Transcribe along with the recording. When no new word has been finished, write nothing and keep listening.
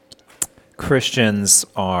Christians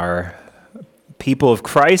are people of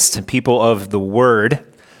Christ and people of the Word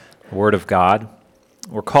of God.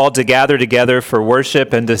 We're called to gather together for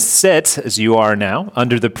worship and to sit, as you are now,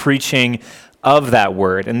 under the preaching of that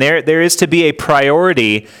Word. And there is to be a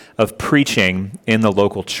priority of preaching in the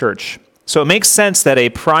local church. So it makes sense that a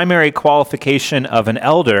primary qualification of an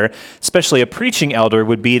elder, especially a preaching elder,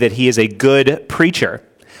 would be that he is a good preacher.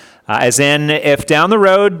 As in, if down the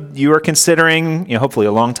road you are considering, hopefully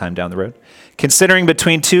a long time down the road, considering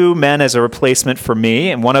between two men as a replacement for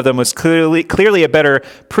me, and one of them was clearly a better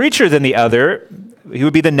preacher than the other, he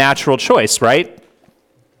would be the natural choice, right?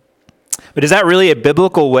 But is that really a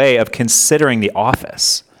biblical way of considering the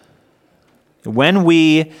office?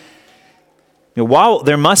 While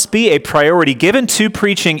there must be a priority given to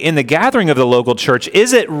preaching in the gathering of the local church,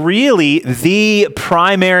 is it really the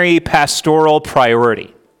primary pastoral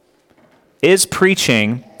priority? Is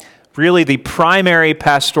preaching really the primary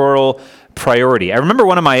pastoral priority? I remember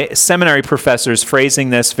one of my seminary professors phrasing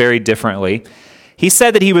this very differently. He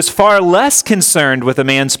said that he was far less concerned with a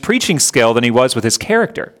man's preaching skill than he was with his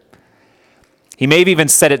character. He may have even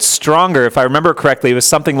said it stronger, if I remember correctly. It was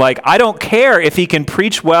something like, I don't care if he can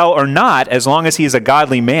preach well or not, as long as he's a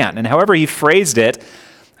godly man. And however he phrased it,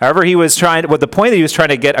 however he was trying, what the point that he was trying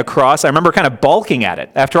to get across, I remember kind of balking at it.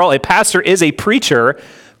 After all, a pastor is a preacher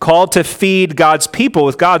called to feed God's people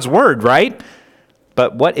with God's word, right?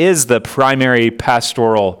 But what is the primary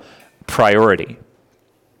pastoral priority?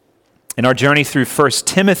 In our journey through 1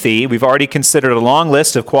 Timothy, we've already considered a long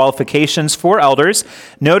list of qualifications for elders,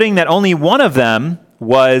 noting that only one of them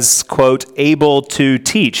was, quote, able to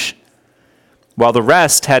teach, while the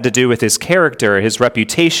rest had to do with his character, his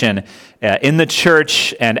reputation in the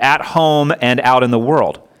church and at home and out in the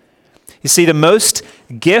world. You see, the most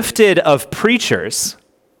gifted of preachers,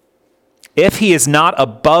 if he is not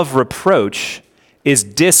above reproach, is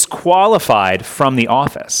disqualified from the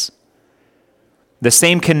office. The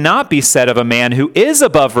same cannot be said of a man who is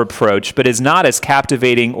above reproach, but is not as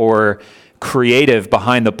captivating or creative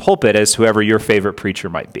behind the pulpit as whoever your favorite preacher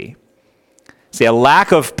might be. See, a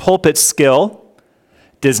lack of pulpit skill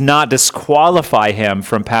does not disqualify him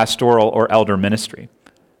from pastoral or elder ministry.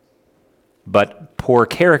 But poor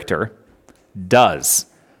character does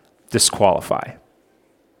disqualify.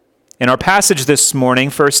 In our passage this morning,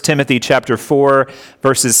 1 Timothy chapter 4,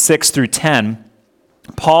 verses 6 through 10,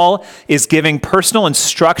 Paul is giving personal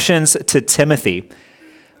instructions to Timothy.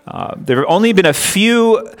 There have only been a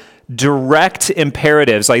few direct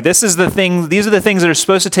imperatives, like these are the things that are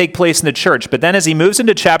supposed to take place in the church. But then as he moves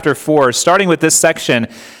into chapter 4, starting with this section,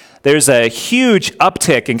 there's a huge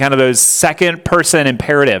uptick in kind of those second-person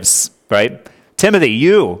imperatives, right? Timothy,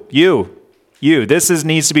 you. This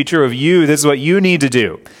needs to be true of you. This is what you need to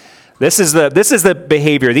do. This is the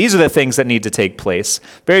behavior. These are the things that need to take place.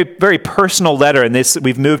 Very, very personal letter, and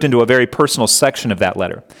we've moved into a very personal section of that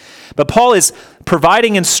letter. But Paul is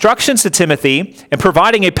providing instructions to Timothy and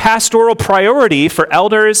providing a pastoral priority for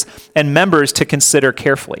elders and members to consider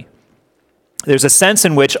carefully. There's a sense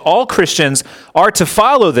in which all Christians are to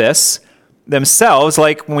follow this themselves,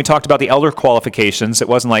 like when we talked about the elder qualifications. It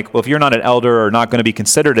wasn't like, well, if you're not an elder or not going to be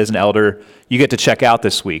considered as an elder, you get to check out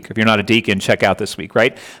this week. If you're not a deacon, check out this week,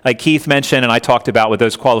 right? Like Keith mentioned and I talked about with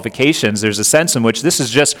those qualifications, there's a sense in which this is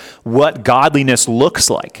just what godliness looks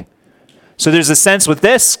like. So there's a sense with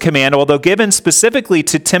this command, although given specifically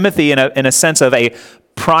to Timothy in a sense of a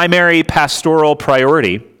primary pastoral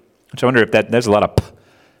priority, which I wonder if there's a lot of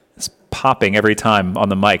popping every time on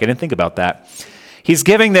the mic. I didn't think about that. He's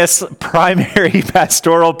giving this primary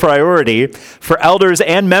pastoral priority for elders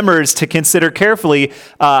and members to consider carefully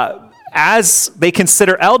as they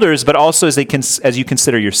consider elders, but also as you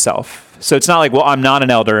consider yourself. So it's not like, well, I'm not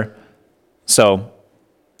an elder, so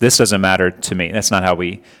this doesn't matter to me. That's not how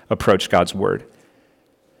we approach God's word.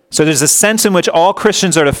 So there's a sense in which all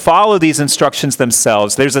Christians are to follow these instructions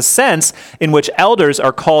themselves. There's a sense in which elders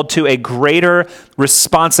are called to a greater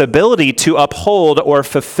responsibility to uphold or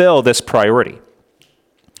fulfill this priority.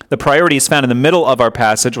 The priority is found in the middle of our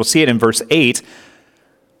passage. We'll see it in verse 8,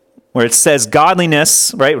 where it says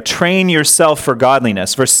godliness, right? Train yourself for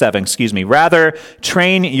godliness. Verse 7, Rather,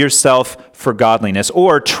 train yourself for godliness,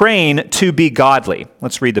 or train to be godly.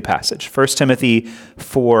 Let's read the passage. 1 Timothy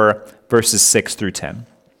 4, verses 6 through 10.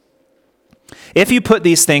 If you put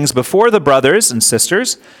these things before the brothers and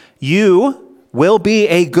sisters, you will be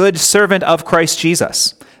a good servant of Christ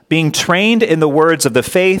Jesus, being trained in the words of the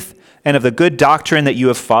faith and of the good doctrine that you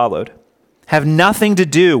have followed. Have nothing to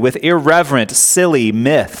do with irreverent, silly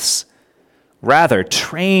myths. Rather,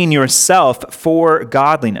 train yourself for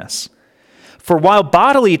godliness. For while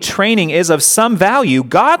bodily training is of some value,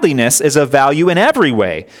 godliness is of value in every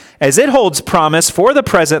way, as it holds promise for the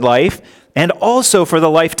present life and also for the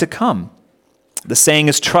life to come. The saying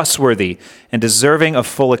is trustworthy and deserving of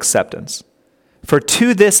full acceptance. For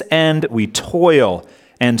to this end we toil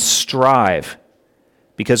and strive,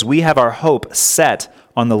 because we have our hope set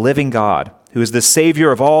on the living God, who is the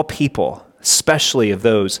Savior of all people, especially of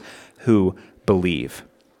those who believe.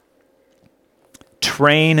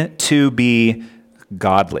 Train to be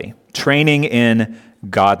godly. Training in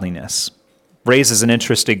godliness raises an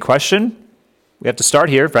interesting question. We have to start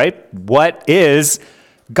here, right? What is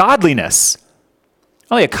godliness?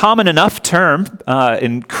 Only a common enough term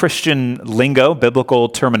in Christian lingo, biblical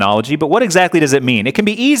terminology, but what exactly does it mean? It can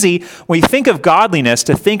be easy when you think of godliness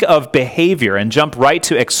to think of behavior and jump right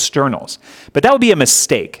to externals, but that would be a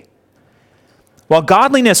mistake. While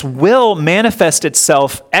godliness will manifest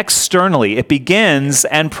itself externally, it begins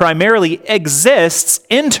and primarily exists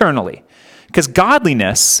internally, because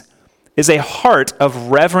godliness is a heart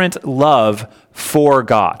of reverent love for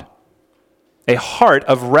God. A heart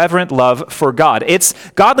of reverent love for God.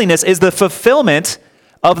 Godliness is the fulfillment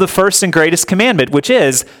of the first and greatest commandment, which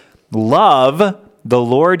is love the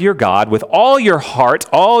Lord your God with all your heart,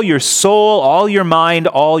 all your soul, all your mind,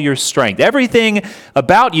 all your strength. Everything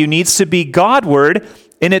about you needs to be Godward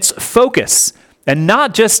in its focus, and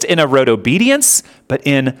not just in a rote obedience, but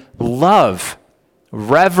in love,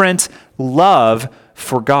 reverent love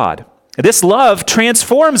for God. This love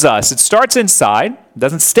transforms us. It starts inside,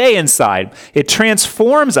 doesn't stay inside. It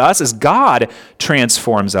transforms us as God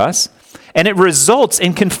transforms us, and it results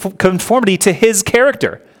in conformity to his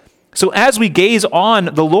character. So as we gaze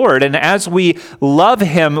on the Lord and as we love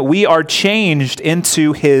him, we are changed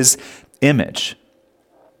into his image.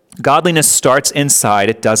 Godliness starts inside.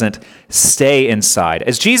 It doesn't stay inside.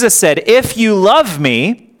 As Jesus said, if you love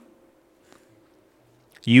me,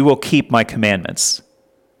 you will keep my commandments.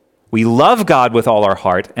 We love God with all our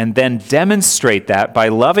heart and then demonstrate that by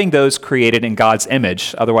loving those created in God's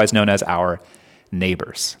image, otherwise known as our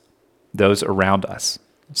neighbors, those around us.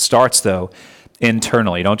 It starts, though,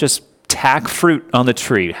 internally. Don't just tack fruit on the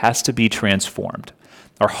tree. It has to be transformed.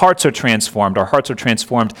 Our hearts are transformed. Our hearts are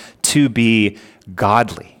transformed to be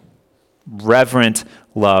godly, reverent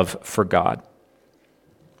love for God.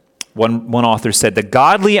 One author said, the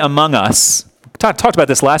godly among us, talked about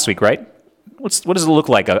this last week, right? What does it look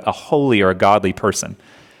like, a holy or a godly person?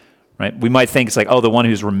 Right? We might think it's like, oh, the one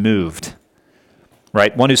who's removed,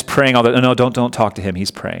 right? One who's praying all the, no, don't talk to him.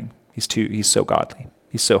 He's praying. He's so godly.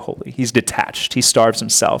 He's so holy. He's detached. He starves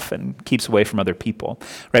himself and keeps away from other people,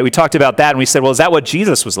 right? We talked about that and we said, well, is that what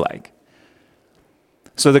Jesus was like?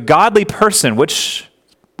 So the godly person,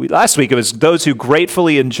 last week it was those who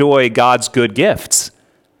gratefully enjoy God's good gifts.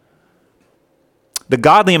 The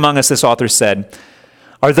godly among us, this author said,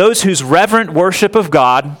 are those whose reverent worship of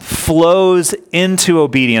God flows into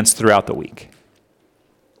obedience throughout the week.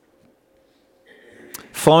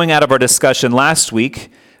 Flowing out of our discussion last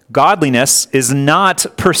week, godliness is not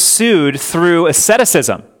pursued through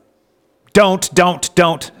asceticism. Don't.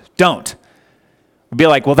 We'd be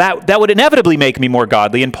like, well, that would inevitably make me more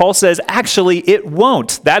godly. And Paul says, actually, it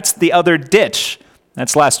won't. That's the other ditch.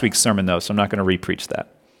 That's last week's sermon, though, so I'm not going to re-preach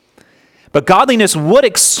that. But godliness would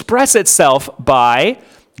express itself by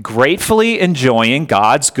gratefully enjoying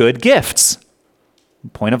God's good gifts.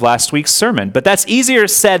 Point of last week's sermon. But that's easier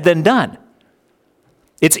said than done.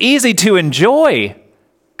 It's easy to enjoy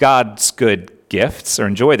God's good gifts or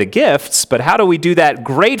enjoy the gifts, but how do we do that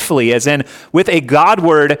gratefully, as in with a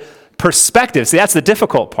Godward perspective? See, that's the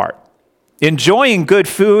difficult part. Enjoying good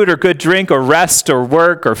food or good drink or rest or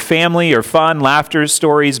work or family or fun, laughter,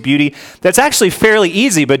 stories, beauty, that's actually fairly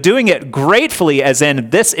easy, but doing it gratefully, as in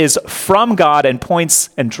this is from God and points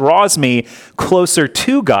and draws me closer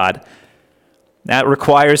to God, that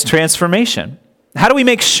requires transformation. How do we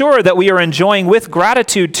make sure that we are enjoying with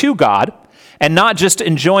gratitude to God and not just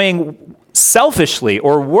enjoying selfishly,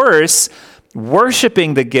 or worse,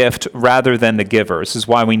 worshiping the gift rather than the giver? This is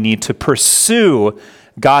why we need to pursue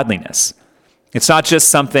godliness. It's not just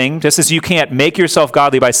something, just as you can't make yourself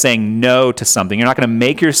godly by saying no to something, you're not going to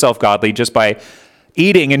make yourself godly just by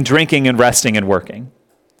eating and drinking and resting and working,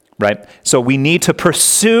 right? So we need to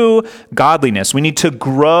pursue godliness. We need to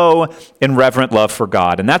grow in reverent love for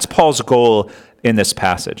God. And that's Paul's goal in this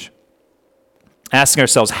passage. Asking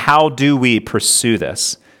ourselves, how do we pursue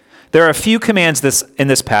this? There are a few commands in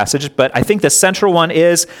this passage, but I think the central one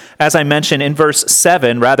is, as I mentioned in verse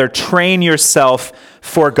 7, rather train yourself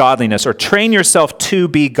for godliness, or train yourself to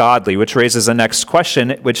be godly, which raises the next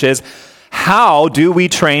question, which is, how do we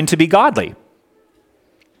train to be godly?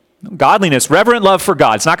 Godliness, reverent love for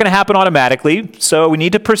God. It's not going to happen automatically, so we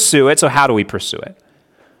need to pursue it. So how do we pursue it?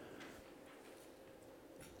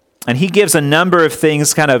 And he gives a number of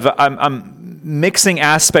things, I'm mixing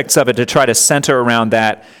aspects of it to try to center around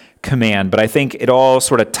that command, but I think it all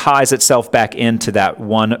sort of ties itself back into that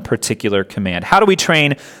one particular command. How do we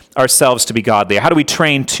train ourselves to be godly? How do we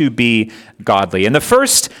train to be godly? And the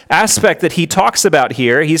first aspect that he talks about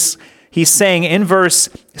here, he's saying in verse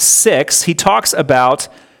 6, he talks about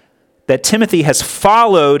that Timothy has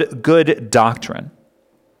followed good doctrine.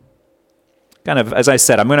 Kind of, as I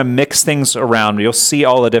said, I'm going to mix things around. You'll see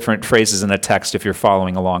all the different phrases in the text if you're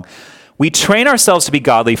following along. We train ourselves to be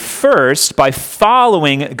godly first by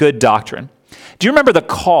following good doctrine. Do you remember the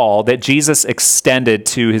call that Jesus extended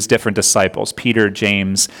to his different disciples, Peter,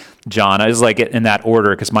 James, John? I was like it in that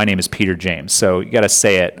order because my name is Peter James, so you got to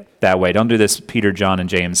say it that way. Don't do this Peter, John, and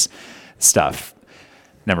James stuff.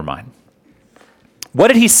 Never mind. What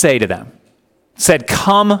did he say to them? He said,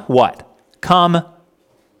 come what? Come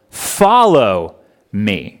follow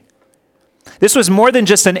me. This was more than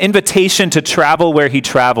just an invitation to travel where he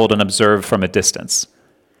traveled and observe from a distance.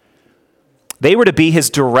 They were to be his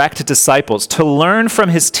direct disciples, to learn from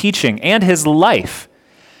his teaching and his life,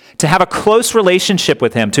 to have a close relationship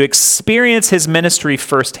with him, to experience his ministry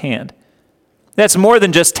firsthand. That's more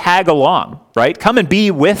than just tag along, right? Come and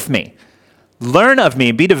be with me. Learn of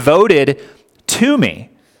me, be devoted to me.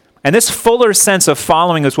 And this fuller sense of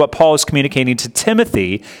following is what Paul is communicating to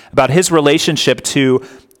Timothy about his relationship to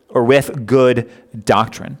or with good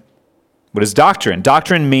doctrine. What is doctrine?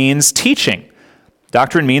 Doctrine means teaching.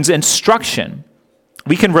 Doctrine means instruction.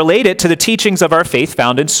 We can relate it to the teachings of our faith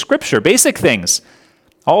found in Scripture, basic things,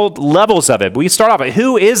 all levels of it. We start off with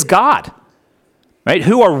who is God, right?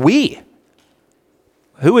 Who are we?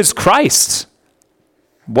 Who is Christ?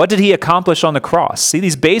 What did he accomplish on the cross? See,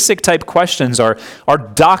 these basic type questions are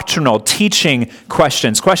doctrinal, teaching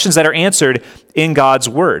questions that are answered in God's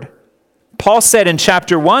word. Paul said in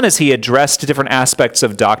chapter 1, as he addressed different aspects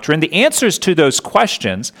of doctrine, the answers to those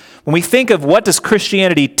questions, when we think of what does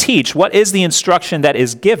Christianity teach, what is the instruction that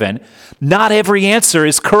is given, not every answer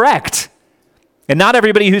is correct. And not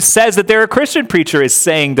everybody who says that they're a Christian preacher is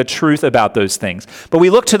saying the truth about those things. But we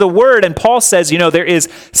look to the word, and Paul says, there is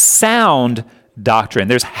sound doctrine.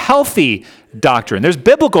 There's healthy doctrine. There's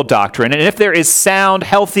biblical doctrine. And if there is sound,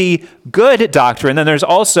 healthy, good doctrine, then there's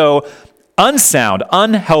also unsound,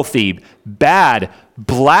 unhealthy, bad,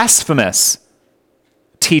 blasphemous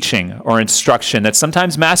teaching or instruction that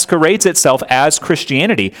sometimes masquerades itself as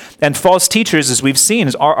Christianity. And false teachers, as we've seen,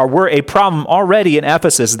 were a problem already in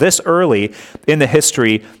Ephesus this early in the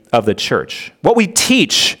history of the church. What we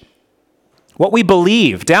teach, what we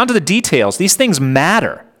believe, down to the details, these things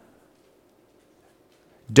matter.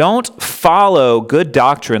 Don't follow good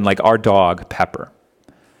doctrine like our dog, Pepper,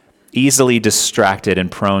 easily distracted and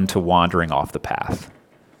prone to wandering off the path.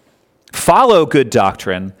 Follow good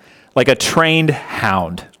doctrine like a trained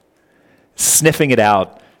hound, sniffing it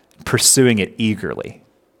out, pursuing it eagerly.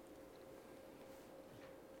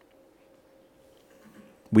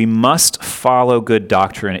 We must follow good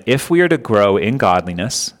doctrine if we are to grow in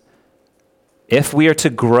godliness, if we are to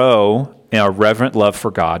grow in our reverent love for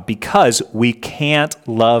God, because we can't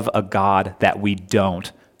love a God that we don't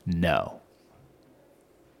know.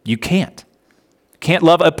 You can't. Can't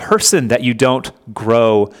love a person that you don't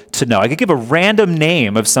grow to know. I could give a random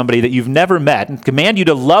name of somebody that you've never met and command you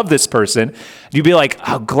to love this person. You'd be like,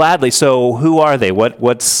 oh, gladly. So who are they?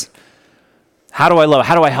 How do I love?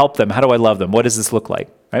 How do I help them? How do I love them? What does this look like?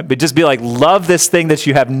 Right? But just be like, love this thing that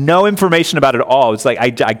you have no information about at all. It's like,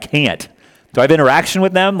 I can't. Do I have interaction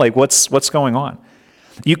with them? Like, what's going on?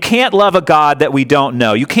 You can't love a God that we don't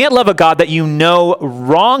know. You can't love a God that you know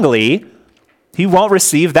wrongly. He won't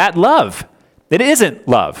receive that love. It isn't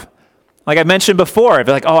love. Like I mentioned before, I'd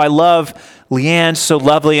be like, oh, I love Leanne, so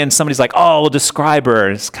lovely. And somebody's like, oh, we'll describe her.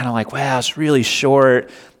 And it's kind of like, wow, it's really short,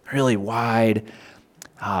 really wide,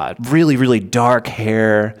 really, really dark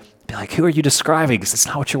hair. Be like, who are you describing? Because it's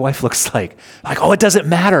not what your wife looks like. Like, oh, it doesn't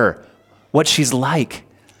matter what she's like.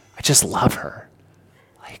 I just love her.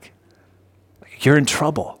 Like you're in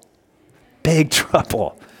trouble. Big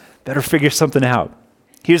trouble. Better figure something out.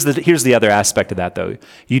 Here's the other aspect of that, though.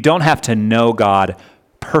 You don't have to know God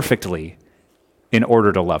perfectly in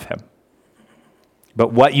order to love him.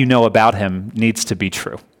 But what you know about him needs to be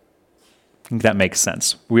true. I think that makes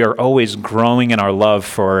sense. We are always growing in our love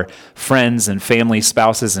for friends and family,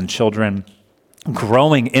 spouses and children,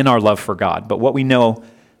 growing in our love for God. But what we know,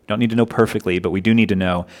 don't need to know perfectly, but we do need to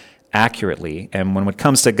know accurately. And when it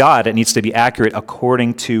comes to God, it needs to be accurate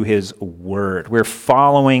according to his word. We're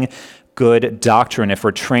following good doctrine, if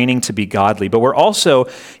we're training to be godly. But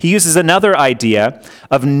he uses another idea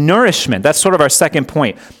of nourishment. That's sort of our second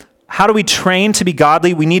point. How do we train to be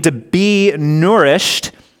godly? We need to be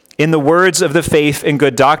nourished in the words of the faith and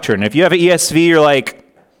good doctrine. If you have an ESV, you're like,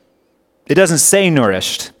 it doesn't say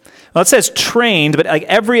nourished. Well, it says trained, but like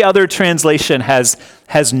every other translation has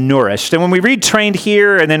nourished. And when we read trained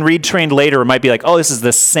here and then read trained later, it might be like, oh, this is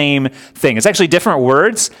the same thing. It's actually different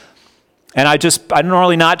words. And I'm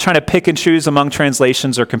normally not trying to pick and choose among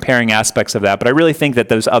translations or comparing aspects of that, but I really think that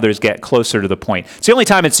those others get closer to the point. It's the only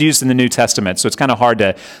time it's used in the New Testament, so it's kind of hard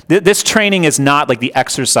to... This training is not like the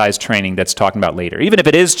exercise training that's talking about later. Even if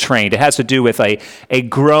it is trained, it has to do with a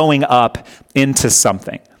growing up into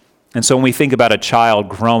something. And so when we think about a child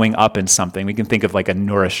growing up in something, we can think of like a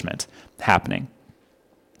nourishment happening.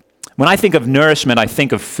 When I think of nourishment, I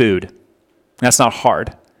think of food. And that's not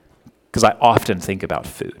hard, because I often think about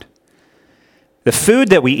food. The food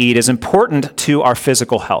that we eat is important to our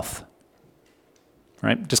physical health,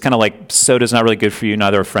 right? Just kind of like soda's not really good for you,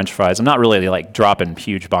 neither are French fries. I'm not really like dropping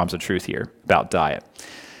huge bombs of truth here about diet.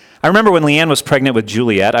 I remember when Leanne was pregnant with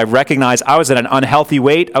Juliet, I recognized I was at an unhealthy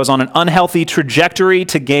weight. I was on an unhealthy trajectory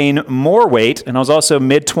to gain more weight, and I was also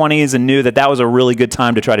mid-20s and knew that that was a really good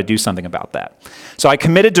time to try to do something about that. So I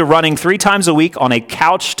committed to running 3 times a week on a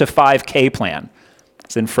couch to 5K plan.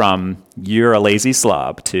 It's in from you're a lazy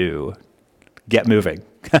slob to get moving.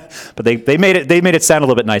 But they made it sound a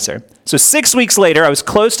little bit nicer. So 6 weeks later, I was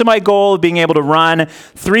close to my goal of being able to run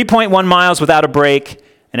 3.1 miles without a break.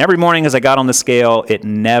 And every morning as I got on the scale, it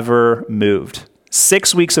never moved.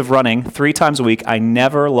 6 weeks of running 3 times a week, I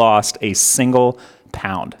never lost a single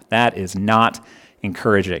pound. That is not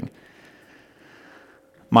encouraging.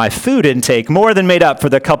 My food intake more than made up for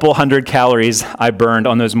the couple hundred calories I burned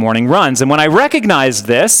on those morning runs. And when I recognized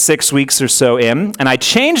this 6 weeks or so in, and I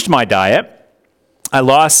changed my diet, I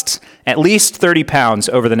lost at least 30 pounds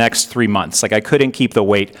over the next 3 months. Like I couldn't keep the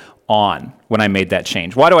weight on when I made that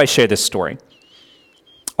change. Why do I share this story?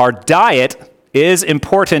 Our diet is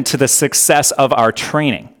important to the success of our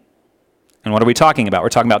training. And what are we talking about? We're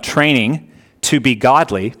talking about training to be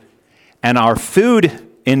godly, and our food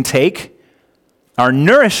intake, our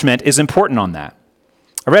nourishment is important on that.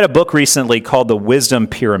 I read a book recently called The Wisdom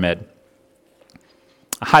Pyramid.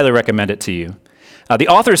 I highly recommend it to you. The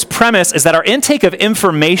author's premise is that our intake of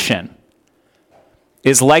information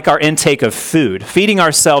is like our intake of food, feeding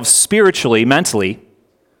ourselves spiritually, mentally.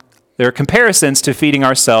 There are comparisons to feeding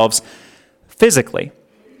ourselves physically.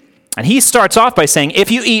 And he starts off by saying, if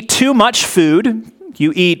you eat too much food,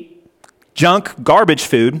 you eat junk, garbage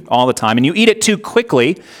food all the time, and you eat it too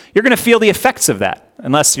quickly, you're going to feel the effects of that,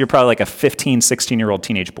 unless you're probably like a 15, 16-year-old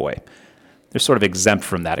teenage boy. They're sort of exempt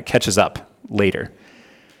from that. It catches up later.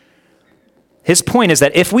 His point is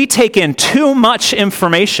that if we take in too much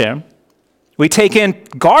information, we take in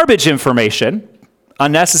garbage information,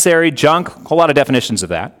 unnecessary, junk, a whole lot of definitions of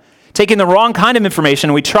that, take in the wrong kind of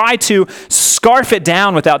information, we try to scarf it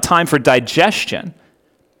down without time for digestion.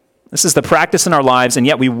 This is the practice in our lives, and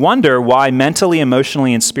yet we wonder why mentally,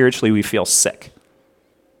 emotionally, and spiritually we feel sick.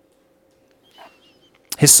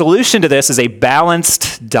 His solution to this is a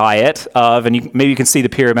balanced diet of, and maybe you can see the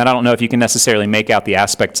pyramid. I don't know if you can necessarily make out the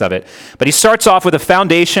aspects of it. But he starts off with a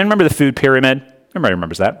foundation. Remember the food pyramid? Everybody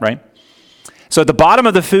remembers that, right? So at the bottom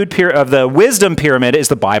of the wisdom pyramid is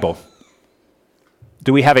the Bible.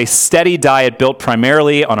 Do we have a steady diet built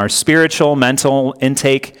primarily on our spiritual, mental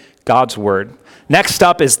intake, God's word? Next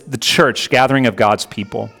up is the church, gathering of God's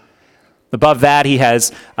people. Above that, he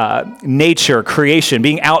has nature, creation,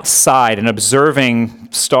 being outside and observing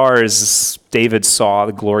stars. David saw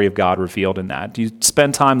the glory of God revealed in that. Do you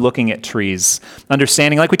spend time looking at trees,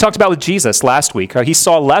 understanding, like we talked about with Jesus last week, how he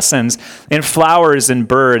saw lessons in flowers and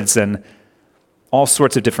birds and all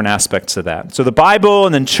sorts of different aspects of that. So the Bible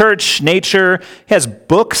and then church, nature, he has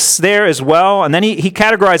books there as well. And then he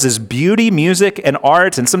categorizes beauty, music, and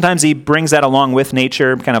art. And sometimes he brings that along with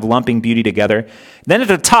nature, kind of lumping beauty together. Then at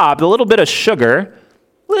the top, a little bit of sugar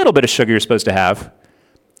you're supposed to have,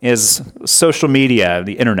 is social media,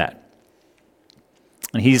 the internet.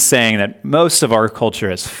 And he's saying that most of our culture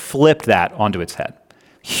has flipped that onto its head.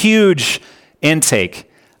 Huge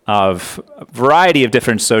intake of a variety of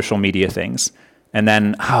different social media things. And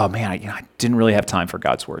then, oh man, I didn't really have time for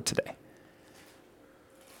God's word today.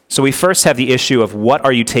 So we first have the issue of what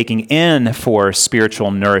are you taking in for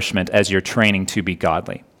spiritual nourishment as you're training to be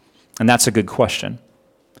godly? And that's a good question.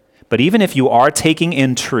 But even if you are taking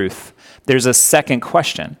in truth, there's a second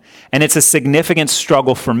question, and it's a significant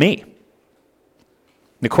struggle for me.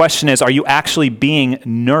 The question is, are you actually being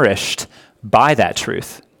nourished by that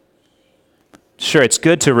truth? Sure, it's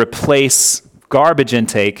good to replace garbage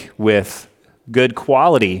intake with good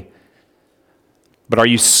quality. But are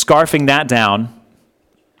you scarfing that down,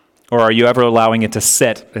 or are you ever allowing it to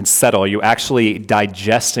sit and settle? Are you actually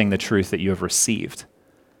digesting the truth that you have received?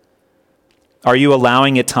 Are you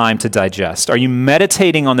allowing it time to digest? Are you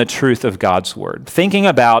meditating on the truth of God's word? Thinking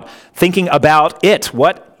about it.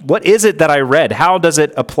 What is it that I read? How does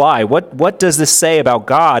it apply? What does this say about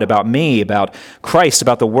God, about me, about Christ,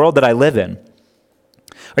 about the world that I live in?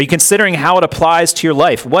 Are you considering how it applies to your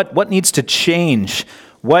life? What needs to change?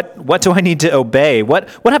 What do I need to obey? What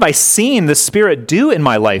have I seen the Spirit do in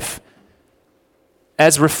my life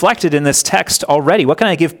as reflected in this text already? What can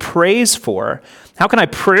I give praise for? How can I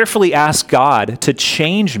prayerfully ask God to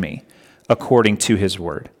change me according to his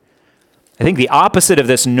word? I think the opposite of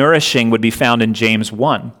this nourishing would be found in James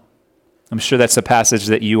 1. I'm sure that's a passage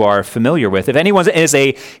that you are familiar with. If anyone is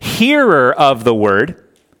a hearer of the word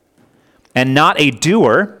and not a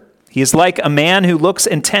doer, he is like a man who looks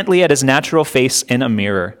intently at his natural face in a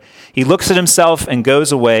mirror. He looks at himself and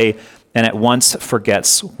goes away and at once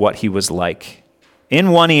forgets what he was like.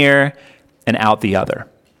 In one ear and out the other.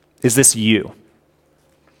 Is this you?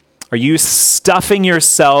 Are you stuffing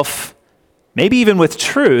yourself, maybe even with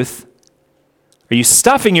truth? Are you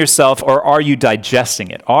stuffing yourself, or are you digesting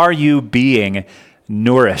it? Are you being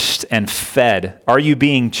nourished and fed? Are you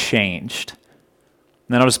being changed?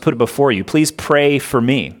 And then I'll just put it before you. Please pray for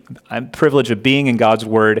me. I'm privileged of being in God's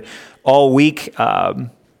word all week,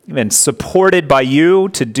 even supported by you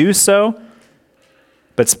to do so.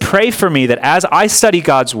 But pray for me that as I study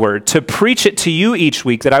God's word, to preach it to you each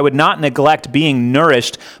week, that I would not neglect being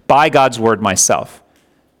nourished by God's word myself.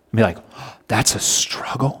 And be like, oh, that's a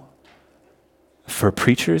struggle for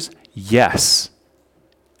preachers? Yes.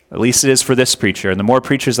 At least it is for this preacher. And the more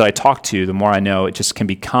preachers that I talk to, the more I know it just can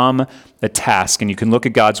become a task. And you can look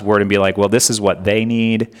at God's word and be like, well, this is what they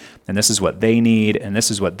need, and this is what they need, and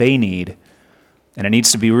this is what they need. And it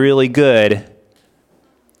needs to be really good.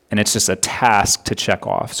 And it's just a task to check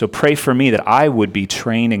off. So pray for me that I would be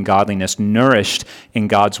trained in godliness, nourished in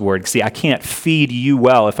God's word. See, I can't feed you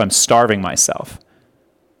well if I'm starving myself.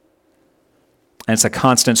 And it's a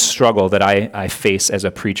constant struggle that I face as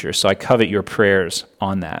a preacher. So I covet your prayers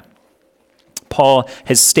on that. Paul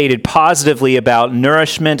has stated positively about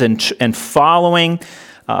nourishment and following,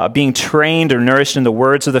 being trained or nourished in the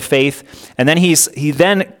words of the faith. And then he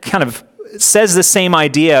then kind of says the same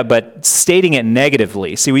idea, but stating it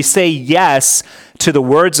negatively. See, we say yes to the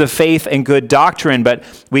words of faith and good doctrine, but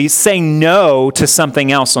we say no to something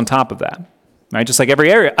else on top of that. Right? Just like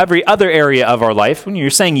every other area of our life, when you're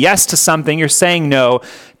saying yes to something, you're saying no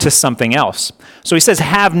to something else. So he says,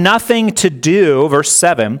 have nothing to do, verse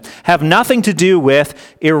 7, have nothing to do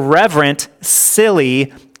with irreverent,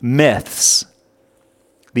 silly myths.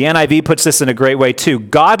 The NIV puts this in a great way too.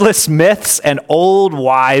 Godless myths and old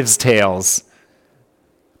wives' tales.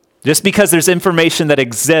 Just because there's information that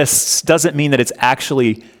exists doesn't mean that it's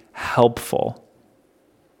actually helpful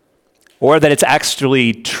or that it's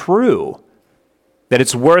actually true, that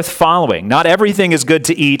it's worth following. Not everything is good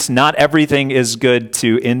to eat. Not everything is good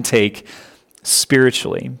to intake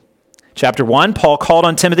spiritually. Chapter 1, Paul called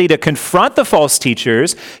on Timothy to confront the false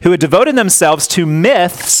teachers who had devoted themselves to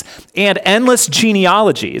myths and endless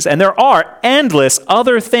genealogies. And there are endless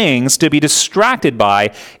other things to be distracted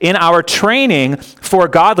by in our training for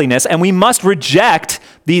godliness, and we must reject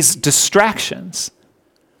these distractions.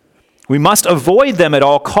 We must avoid them at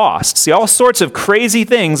all costs. See, all sorts of crazy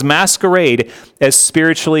things masquerade as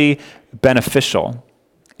spiritually beneficial.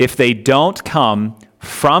 If they don't come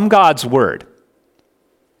from God's word,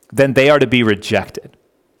 then they are to be rejected.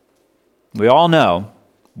 We all know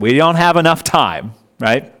we don't have enough time,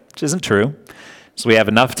 right? Which isn't true. So we have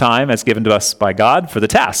enough time as given to us by God for the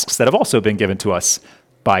tasks that have also been given to us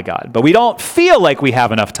by God. But we don't feel like we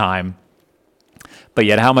have enough time. But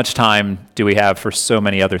yet, how much time do we have for so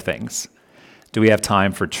many other things? Do we have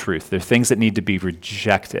time for truth? There are things that need to be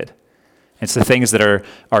rejected. It's the things that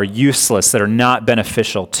are useless, that are not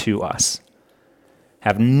beneficial to us.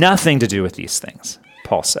 Have nothing to do with these things,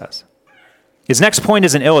 Paul says. His next point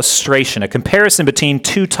is an illustration, a comparison between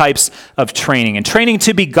two types of training. And training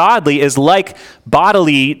to be godly is like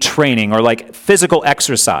bodily training or like physical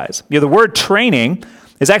exercise. The word training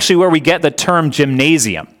is actually where we get the term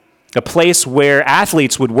gymnasium, a place where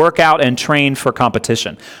athletes would work out and train for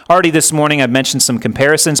competition. Already this morning, I've mentioned some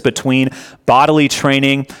comparisons between bodily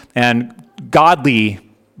training and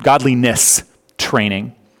godliness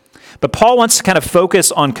training. But Paul wants to kind of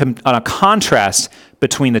focus on a contrast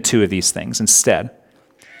between the two of these things instead.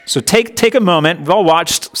 So take a moment. We've all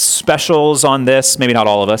watched specials on this, maybe not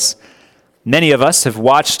all of us, Many of us have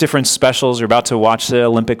watched different specials. You're about to watch the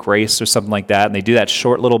Olympic race or something like that, and they do that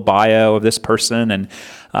short little bio of this person, and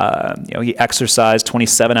he exercised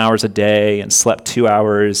 27 hours a day and slept 2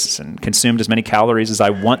 hours and consumed as many calories as I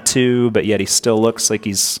want to, but yet he still looks like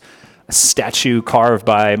he's a statue carved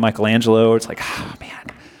by Michelangelo. It's like, oh, man,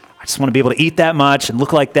 I just want to be able to eat that much and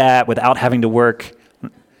look like that without having to work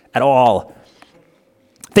at all.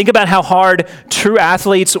 Think about how hard true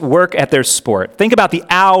athletes work at their sport. Think about the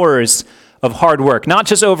hours of hard work, not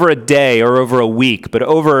just over a day or over a week, but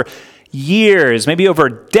over years, maybe over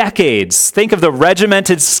decades. Think of the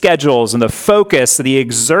regimented schedules and the focus, the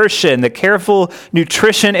exertion, the careful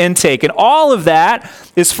nutrition intake, and all of that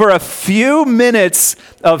is for a few minutes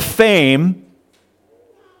of fame.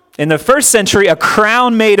 In the first century, a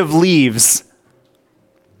crown made of leaves.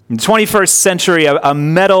 In the 21st century, a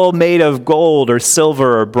medal made of gold or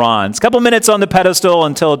silver or bronze. A couple minutes on the pedestal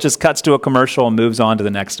until it just cuts to a commercial and moves on to the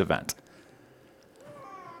next event.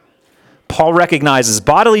 Paul recognizes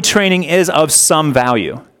bodily training is of some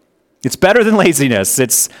value. It's better than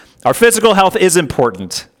laziness. Our physical health is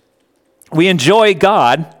important. We enjoy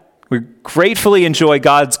God. We gratefully enjoy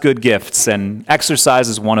God's good gifts, and exercise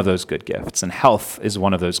is one of those good gifts, and health is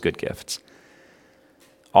one of those good gifts.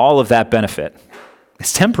 All of that benefit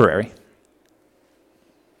is temporary. I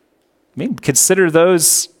mean, consider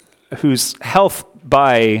those whose health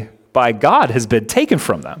by God has been taken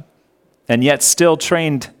from them, and yet still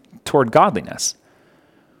trained toward godliness.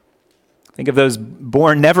 Think of those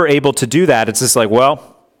born never able to do that. It's just like,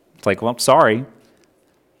 well, sorry.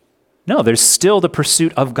 No, there's still the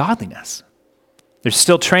pursuit of godliness. There's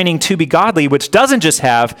still training to be godly, which doesn't just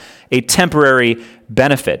have a temporary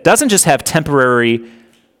benefit, doesn't just have temporary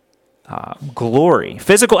glory.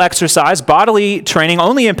 Physical exercise, bodily training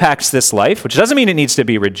only impacts this life, which doesn't mean it needs to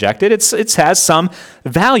be rejected. It has some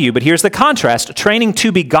value, but here's the contrast. Training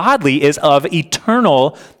to be godly is of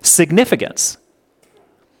eternal significance.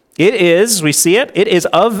 It is, we see it is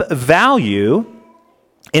of value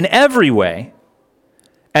in every way,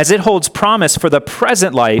 as it holds promise for the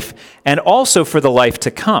present life and also for the life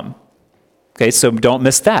to come. Okay, so don't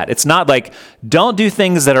miss that. It's not like, don't do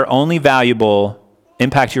things that are only valuable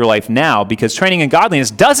impact your life now, because training in godliness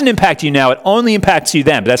doesn't impact you now, it only impacts you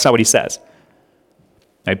then, but that's not what he says.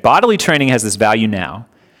 Right? Bodily training has this value now.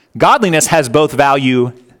 Godliness has both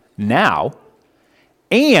value now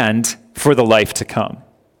and for the life to come.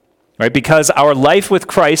 Right? Because our life with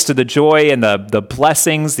Christ, the joy and the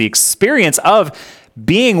blessings, the experience of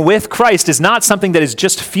being with Christ is not something that is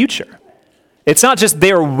just future. It's not just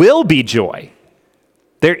there will be joy.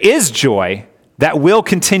 There is joy that will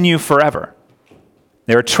continue forever.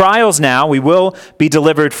 There are trials now. We will be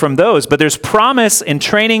delivered from those. But there's promise in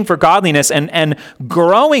training for godliness and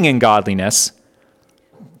growing in godliness,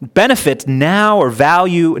 benefit now or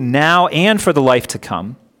value now and for the life to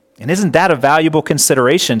come. And isn't that a valuable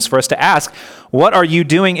consideration for us to ask, what are you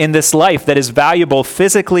doing in this life that is valuable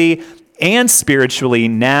physically and spiritually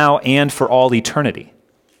now and for all eternity?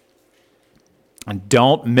 And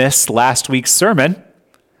don't miss last week's sermon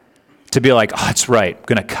to be like, oh, that's right, I'm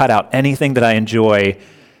going to cut out anything that I enjoy.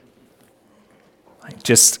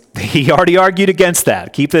 He already argued against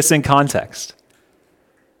that. Keep this in context.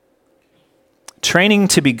 Training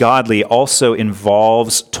to be godly also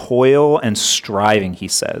involves toil and striving, he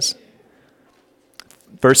says.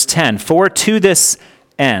 Verse 10, for to this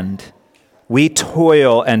end we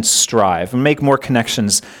toil and strive. We'll make more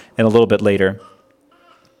connections in a little bit later.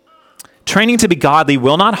 Training to be godly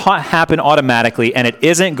will not happen automatically, and it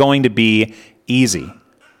isn't going to be easy.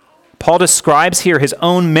 Paul describes here his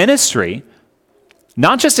own ministry,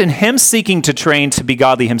 not just in him seeking to train to be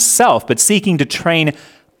godly himself, but seeking to train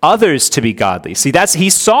others to be godly. See, he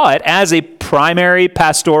saw it as a primary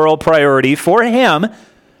pastoral priority for him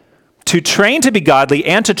to train to be godly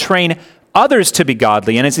and to train others to be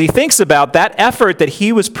godly. And as he thinks about that effort that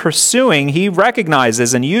he was pursuing, he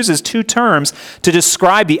recognizes and uses two terms to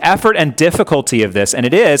describe the effort and difficulty of this, and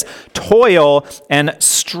it is toil and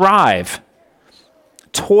strive.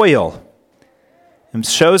 Toil. It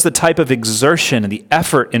shows the type of exertion and the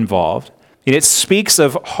effort involved. It speaks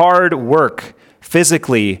of hard work,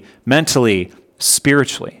 physically, mentally,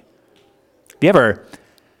 spiritually. Have you ever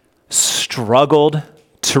struggled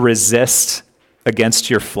to resist against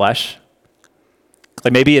your flesh?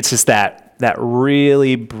 Like maybe it's just that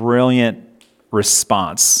really brilliant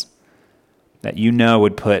response that you know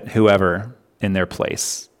would put whoever in their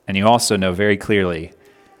place. And you also know very clearly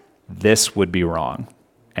this would be wrong.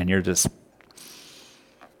 And you're just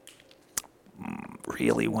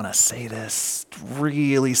really want to say this,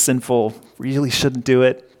 really sinful, really shouldn't do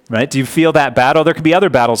it, right? Do you feel that battle? There could be other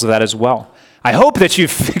battles of that as well. I hope that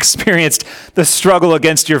you've experienced the struggle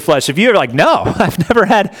against your flesh. If you're like, no, I've never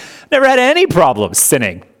had any problems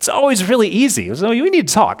sinning. It's always really easy. So we need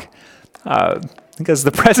to talk. Because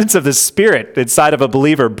the presence of the Spirit inside of a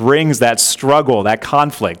believer brings that struggle, that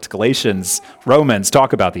conflict. Galatians, Romans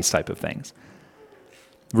talk about these type of things.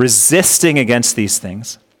 Resisting against these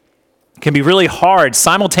things can be really hard,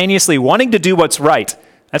 simultaneously wanting to do what's right.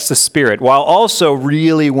 That's the Spirit, while also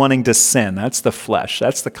really wanting to sin. That's the flesh.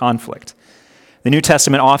 That's the conflict. The New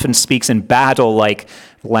Testament often speaks in battle-like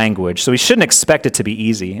language, so we shouldn't expect it to be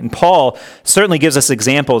easy. And Paul certainly gives us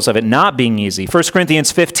examples of it not being easy. 1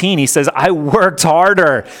 Corinthians 15, he says, I worked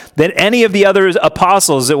harder than any of the other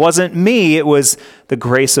apostles. It wasn't me, it was the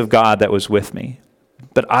grace of God that was with me.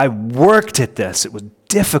 But I worked at this. It was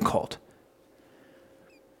difficult.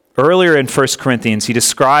 Earlier in 1 Corinthians, he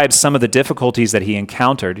describes some of the difficulties that he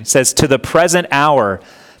encountered. He says, to the present hour,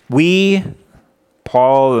 we,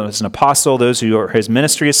 Paul as an apostle, those who are his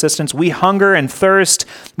ministry assistants, we hunger and thirst.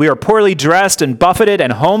 We are poorly dressed and buffeted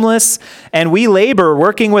and homeless, and we labor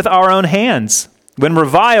working with our own hands. When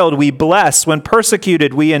reviled, we bless. When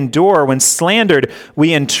persecuted, we endure. When slandered,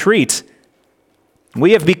 we entreat.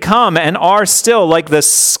 We have become and are still like the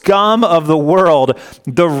scum of the world,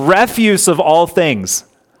 the refuse of all things.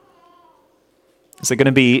 Is it going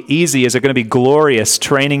to be easy? Is it going to be glorious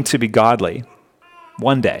training to be godly?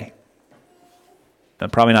 One day.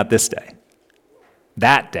 But probably not this day.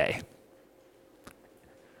 That day.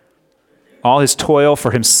 All his toil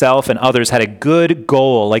for himself and others had a good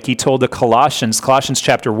goal, like he told the Colossians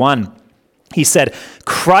chapter 1. He said,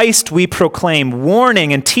 Christ we proclaim,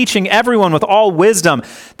 warning and teaching everyone with all wisdom,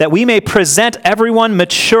 that we may present everyone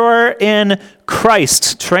mature in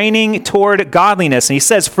Christ, training toward godliness. And he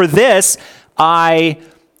says, for this I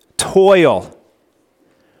toil,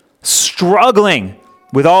 struggling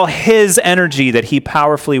with all his energy that he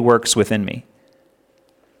powerfully works within me.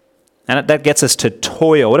 And that gets us to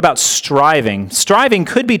toil. What about striving? Striving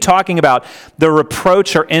could be talking about the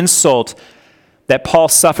reproach or insult that Paul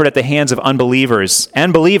suffered at the hands of unbelievers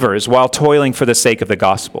and believers while toiling for the sake of the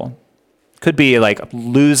gospel. Could be like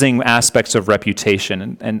losing aspects of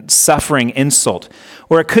reputation and suffering insult.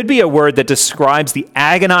 Or it could be a word that describes the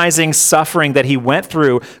agonizing suffering that he went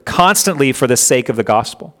through constantly for the sake of the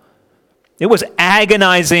gospel. It was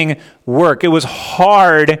agonizing work. It was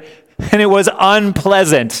hard and it was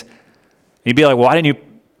unpleasant. You'd be like, why didn't you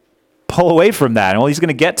pull away from that? Well, he's going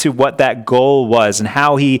to get to what that goal was and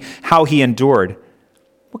how he endured.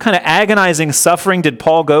 What kind of agonizing suffering did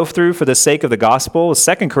Paul go through for the sake of the gospel?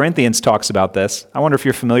 2 Corinthians talks about this. I wonder if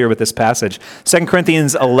you're familiar with this passage. 2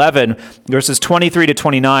 Corinthians 11, verses 23 to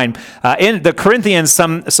 29. In the Corinthians,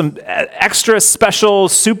 some extra special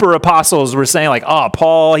super apostles were saying like, oh,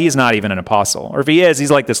 Paul, he's not even an apostle. Or if he is, he's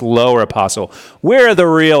like this lower apostle. We're the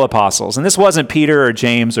real apostles. And this wasn't Peter or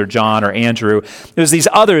James or John or Andrew. It was these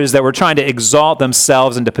others that were trying to exalt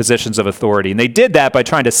themselves into positions of authority. And they did that by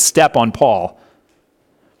trying to step on Paul.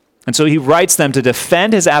 And so he writes them to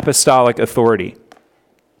defend his apostolic authority.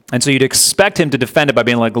 And so you'd expect him to defend it by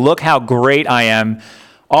being like, look how great I am,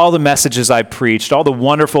 all the messages I've preached, all the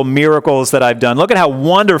wonderful miracles that I've done. Look at how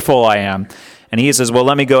wonderful I am. And he says, well,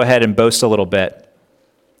 let me go ahead and boast a little bit.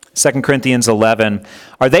 2 Corinthians 11,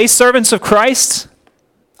 are they servants of Christ?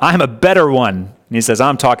 I am a better one. And he says,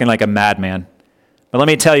 I'm talking like a madman. But let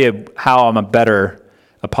me tell you how I'm a better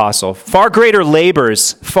apostle. Far greater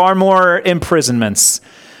labors, far more imprisonments,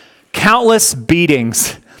 countless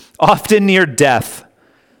beatings, often near death.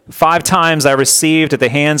 5 times I received at the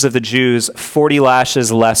hands of the Jews 40 lashes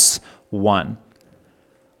less 1.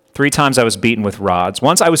 3 times I was beaten with rods.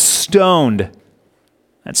 Once I was stoned.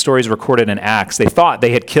 That story is recorded in Acts. They thought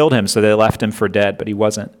they had killed him, so they left him for dead, but he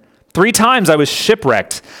wasn't. 3 times I was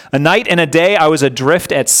shipwrecked. A night and a day I was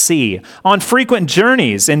adrift at sea, on frequent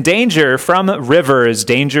journeys, in danger from rivers,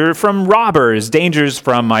 danger from robbers, dangers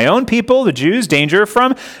from my own people, the Jews, danger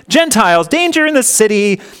from Gentiles, danger in the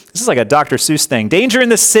city. This is like a Dr. Seuss thing. Danger in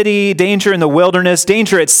the city, danger in the wilderness,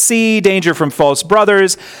 danger at sea, danger from false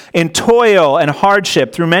brothers, in toil and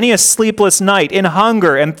hardship, through many a sleepless night, in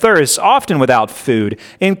hunger and thirst, often without food,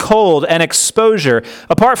 in cold and exposure.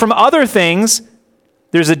 Apart from other things,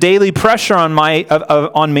 there's a daily pressure on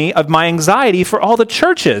me of my anxiety for all the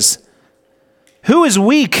churches. Who is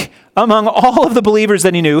weak among all of the believers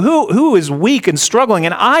that he knew? Who is weak and struggling,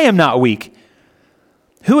 and I am not weak?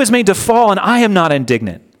 Who is made to fall, and I am not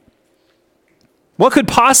indignant? What could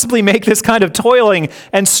possibly make this kind of toiling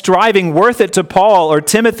and striving worth it to Paul or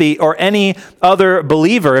Timothy or any other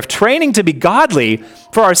believer? If training to be godly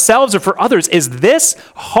for ourselves or for others is this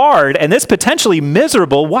hard and this potentially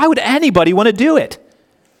miserable, why would anybody want to do it?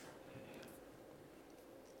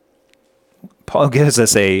 Paul gives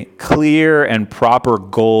us a clear and proper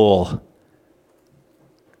goal,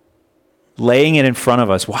 laying it in front of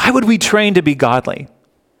us. Why would we train to be godly?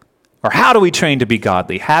 Or how do we train to be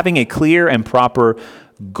godly? Having a clear and proper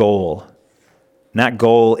goal. And that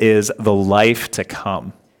goal is the life to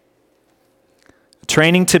come.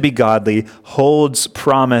 Training to be godly holds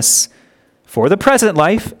promise for the present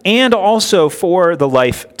life and also for the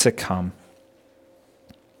life to come.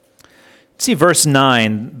 See verse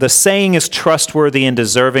 9, the saying is trustworthy and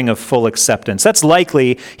deserving of full acceptance. That's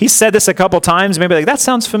likely. He said this a couple times, maybe like, that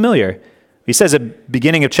sounds familiar. He says at the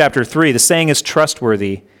beginning of chapter 3, the saying is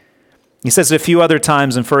trustworthy. He says it a few other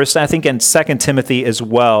times in first, I think in 2 Timothy as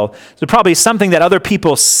well. So probably something that other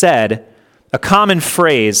people said, a common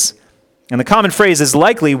phrase. And the common phrase is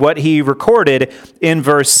likely what he recorded in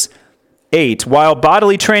verse 8. While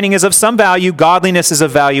bodily training is of some value, godliness is of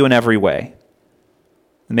value in every way.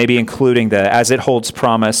 Maybe including the, as it holds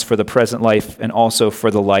promise for the present life and also for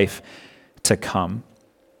the life to come.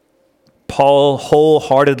 Paul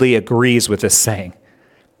wholeheartedly agrees with this saying.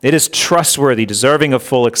 It is trustworthy, deserving of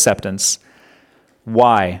full acceptance.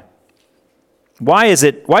 Why? Why is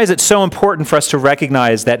it so important for us to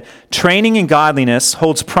recognize that training in godliness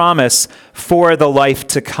holds promise for the life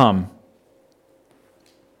to come?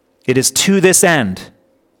 It is to this end.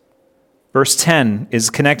 Verse 10 is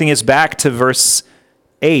connecting us back to verse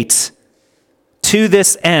 8. To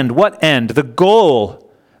this end. What end? The goal,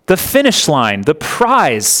 the finish line, the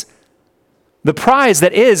prize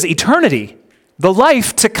that is eternity, the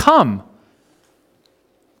life to come.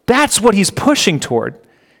 That's what he's pushing toward.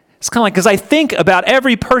 It's kind of like, because I think about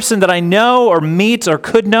every person that I know or meet or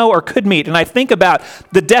could know or could meet, and I think about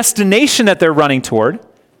the destination that they're running toward.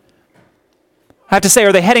 I have to say,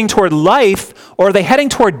 are they heading toward life or are they heading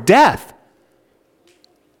toward death?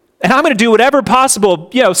 And I'm going to do whatever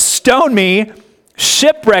possible, stone me,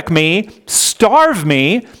 shipwreck me, starve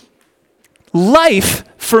me. Life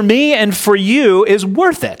for me and for you is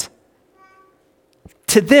worth it.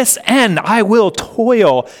 To this end, I will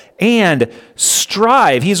toil and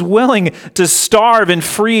strive. He's willing to starve and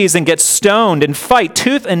freeze and get stoned and fight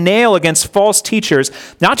tooth and nail against false teachers,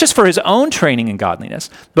 not just for his own training in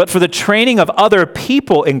godliness, but for the training of other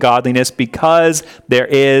people in godliness, because there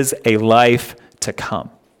is a life to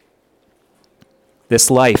come. This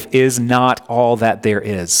life is not all that there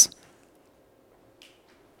is.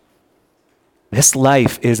 This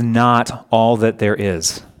life is not all that there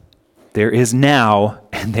is. There is now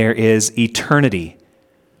and there is eternity.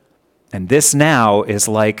 And this now is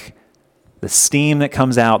like the steam that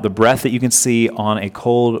comes out, the breath that you can see on a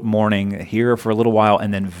cold morning here for a little while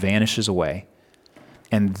and then vanishes away.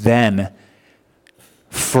 And then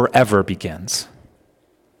forever begins.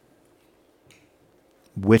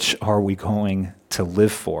 Which are we going to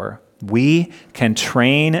live for? We can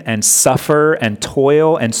train and suffer and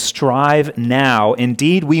toil and strive now.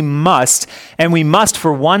 Indeed, we must, and we must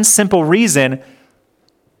for one simple reason: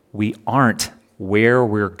 we aren't where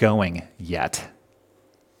we're going yet.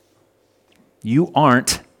 You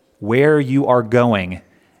aren't where you are going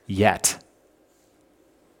yet.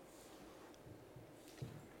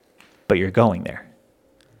 But you're going there.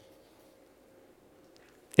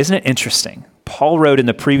 Isn't it interesting? Paul wrote in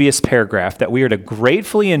the previous paragraph that we are to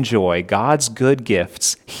gratefully enjoy God's good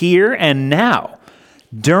gifts here and now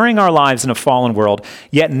during our lives in a fallen world.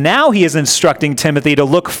 Yet now he is instructing Timothy to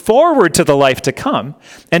look forward to the life to come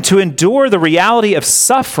and to endure the reality of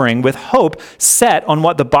suffering with hope set on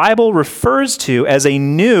what the Bible refers to as a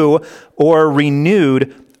new or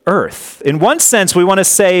renewed earth. In one sense, we want to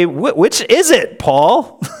say, which is it,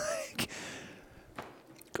 Paul?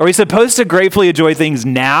 Are we supposed to gratefully enjoy things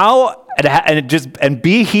now and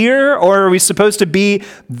be here, or are we supposed to be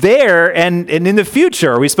there and in the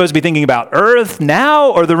future? Are we supposed to be thinking about earth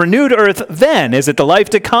now or the renewed earth then? Is it the life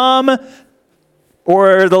to come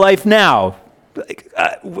or the life now?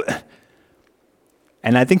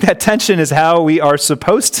 And I think that tension is how we are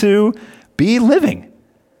supposed to be living.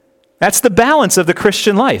 That's the balance of the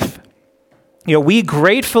Christian life. We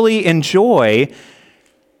gratefully enjoy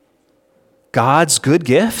God's good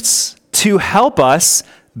gifts to help us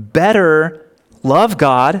better love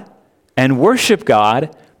God and worship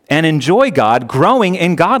God and enjoy God, growing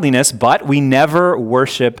in godliness, but we never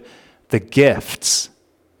worship the gifts.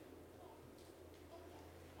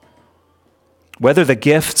 Whether the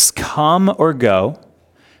gifts come or go,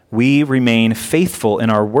 we remain faithful in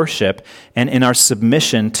our worship and in our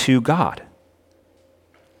submission to God.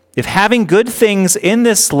 If having good things in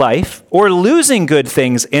this life or losing good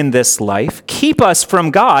things in this life keep us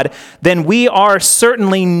from God, then we are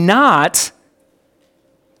certainly not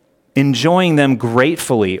enjoying them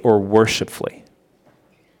gratefully or worshipfully.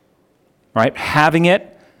 right? Having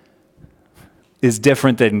it is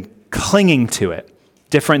different than clinging to it,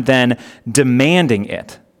 different than demanding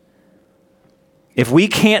it. If we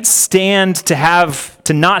can't stand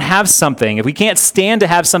to not have something, if we can't stand to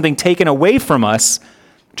have something taken away from us,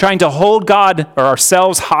 trying to hold God or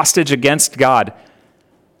ourselves hostage against God,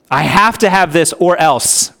 I have to have this or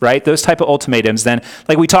else, right? Those type of ultimatums. Then,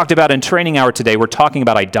 like we talked about in training hour today, we're talking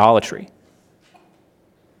about idolatry.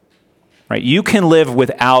 Right? You can live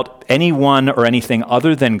without anyone or anything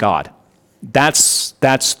other than God. That's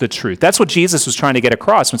the truth. That's what Jesus was trying to get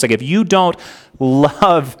across. It's like, if you don't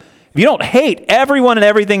hate everyone and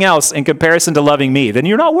everything else in comparison to loving me, then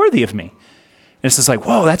you're not worthy of me. And it's just like,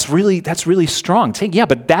 whoa, that's really strong. Yeah,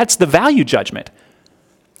 but that's the value judgment.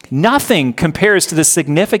 Nothing compares to the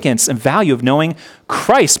significance and value of knowing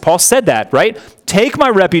Christ. Paul said that, right? Take my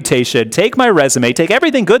reputation, take my resume, take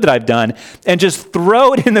everything good that I've done, and just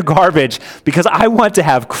throw it in the garbage because I want to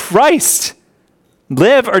have Christ.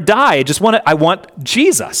 Live or die. I want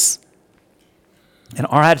Jesus. And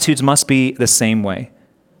our attitudes must be the same way.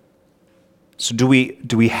 So do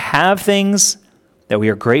we have things that we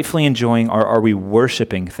are gratefully enjoying, or are we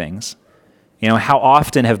worshiping things? You know, how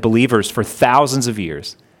often have believers for thousands of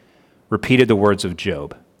years repeated the words of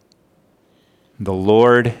Job? The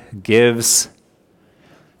Lord gives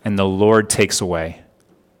and the Lord takes away.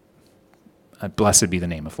 Blessed be the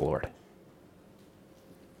name of the Lord.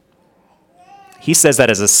 He says that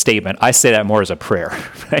as a statement. I say that more as a prayer,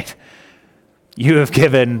 right? You have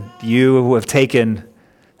given, you have taken.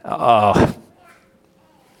 Help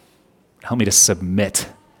me to submit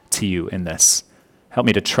to you in this. Help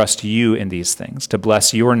me to trust you in these things, to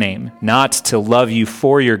bless your name, not to love you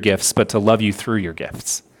for your gifts, but to love you through your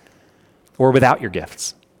gifts or without your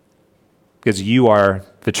gifts, because you are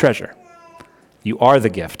the treasure. You are the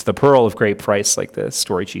gift, the pearl of great price, like the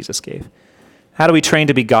story Jesus gave. How do we train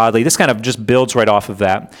to be godly? This kind of just builds right off of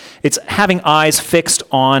that. It's having eyes fixed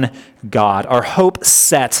on God, our hope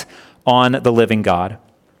set on the living God.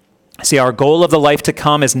 See, our goal of the life to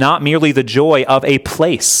come is not merely the joy of a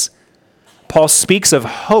place. Paul speaks of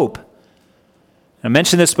hope. I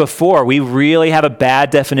mentioned this before. We really have a bad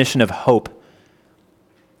definition of hope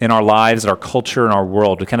in our lives, in our culture, in our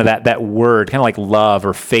world. Kind of that word, kind of like love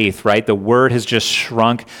or faith, right? The word has just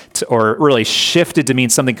shrunk or really shifted to mean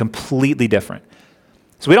something completely different.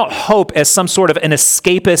 So we don't hope as some sort of an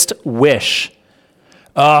escapist wish.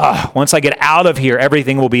 Once I get out of here,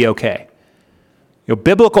 everything will be okay. You know,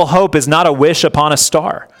 biblical hope is not a wish upon a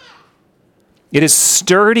star. It is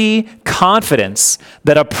sturdy confidence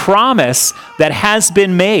that a promise that has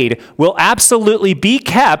been made will absolutely be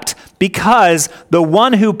kept because the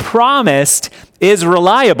one who promised is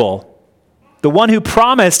reliable. The one who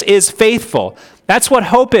promised is faithful. That's what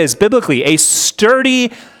hope is biblically, a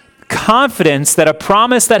sturdy confidence that a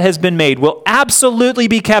promise that has been made will absolutely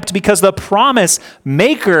be kept because the promise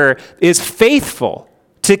maker is faithful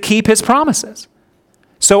to keep his promises.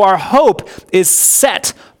 So our hope is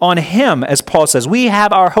set on him, as Paul says. We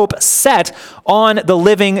have our hope set on the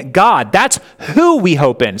living God. That's who we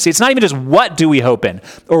hope in. See, it's not even just what do we hope in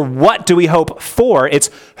or what do we hope for.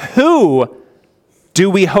 It's who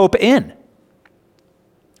do we hope in.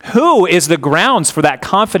 Who is the grounds for that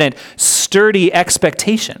confident, sturdy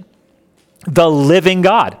expectation? The living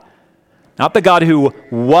God. Not the God who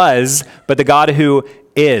was, but the God who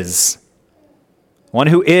is. One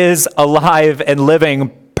who is alive and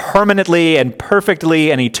living permanently and perfectly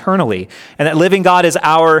and eternally. And that living God is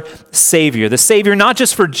our Savior. The Savior not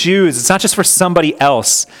just for Jews, it's not just for somebody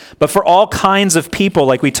else, but for all kinds of people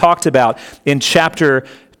like we talked about in chapter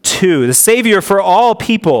 2. The Savior for all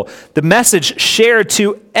people. The message shared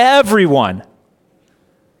to everyone.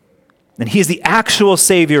 And he is the actual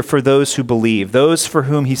Savior for those who believe, those for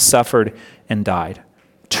whom he suffered and died.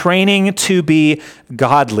 Training to be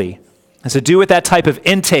godly has to do with that type of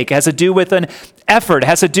intake, has to do with an effort,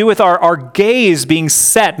 has to do with our gaze being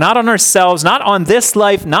set, not on ourselves, not on this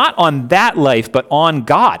life, not on that life, but on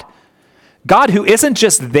God. God who isn't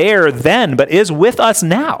just there then, but is with us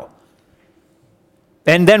now.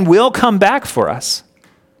 And then will come back for us.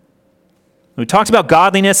 We talked about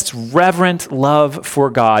godliness. It's reverent love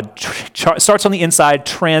for God. Starts on the inside,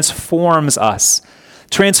 transforms us.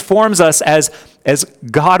 Transforms us as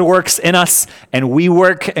God works in us and we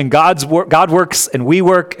work, and God works and we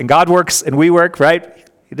work, and God works and we work, right?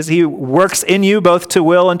 He works in you both to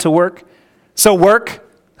will and to work. So work,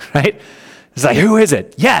 right? It's like, who is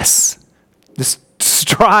it? Yes. Just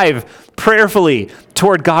strive prayerfully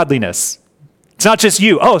toward godliness. It's not just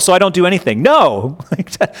you. Oh, so I don't do anything. No.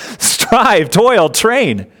 Strive, toil,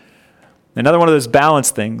 train. Another one of those balance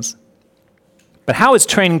things. But how is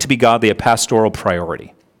training to be godly a pastoral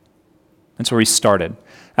priority? That's where he started.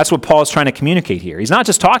 That's what Paul is trying to communicate here. He's not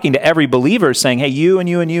just talking to every believer saying, hey, you and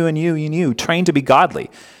you and you and you and you, train to be godly.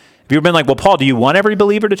 If you've been like, well, Paul, do you want every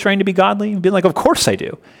believer to train to be godly? You'd be like, of course I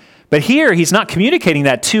do. But here, he's not communicating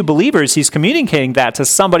that to believers. He's communicating that to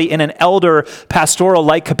somebody in an elder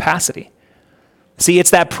pastoral-like capacity. See, it's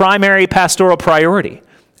that primary pastoral priority.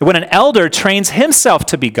 When an elder trains himself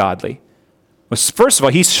to be godly, well, first of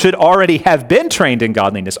all, he should already have been trained in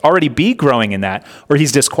godliness, already be growing in that, or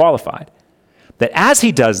he's disqualified. That as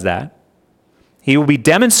he does that, he will be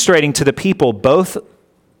demonstrating to the people both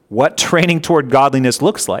what training toward godliness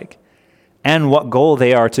looks like and what goal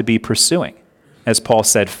they are to be pursuing. As Paul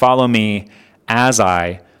said, follow me as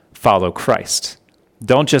I follow Christ.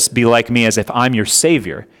 Don't just be like me as if I'm your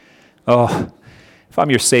Savior. Oh, if I'm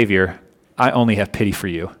your Savior, I only have pity for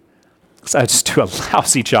you, because I just do a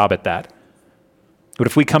lousy job at that. But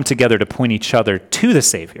if we come together to point each other to the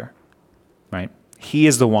Savior, right? He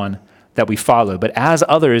is the one that we follow. But as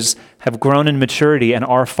others have grown in maturity and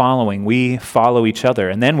are following, we follow each other.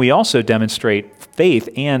 And then we also demonstrate faith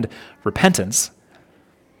and repentance,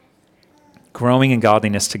 growing in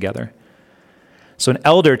godliness together. So an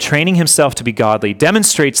elder training himself to be godly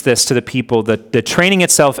demonstrates this to the people, the training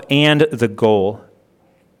itself and the goal.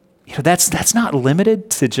 You know, that's not limited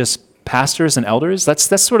to just pastors and elders.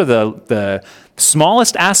 That's sort of the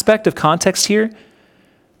smallest aspect of context here.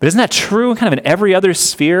 But isn't that true kind of in every other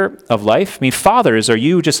sphere of life? I mean, fathers, are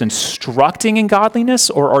you just instructing in godliness,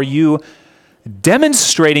 or are you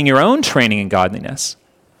demonstrating your own training in godliness?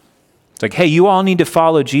 It's like, hey, you all need to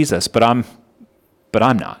follow Jesus, but I'm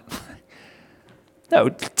not. No,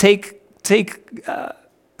 take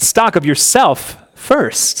stock of yourself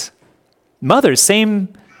first. Mothers, same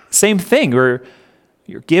thing.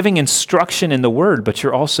 You're giving instruction in the word, but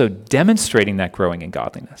you're also demonstrating that growing in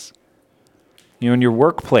godliness. You know, in your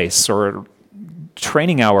workplace or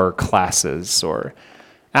training hour classes or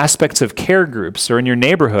aspects of care groups or in your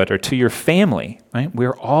neighborhood or to your family, right?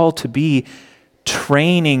 We're all to be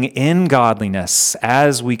training in godliness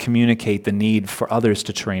as we communicate the need for others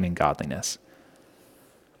to train in godliness.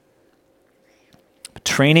 But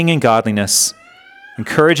training in godliness,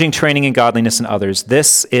 encouraging training in godliness in others,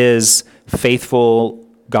 this is faithful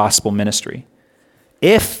gospel ministry.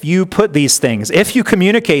 If you put these things, if you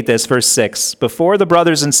communicate this, verse 6, before the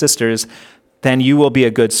brothers and sisters, then you will be a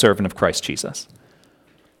good servant of Christ Jesus.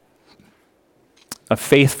 A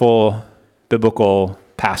faithful biblical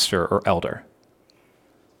pastor or elder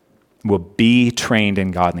will be trained in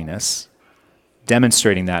godliness,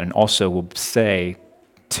 demonstrating that, and also will say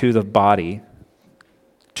to the body,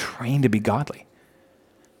 train to be godly.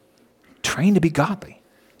 Train to be godly.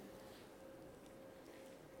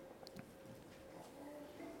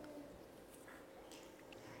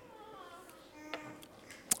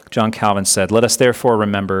 John Calvin said, "Let us therefore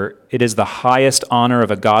remember, it is the highest honor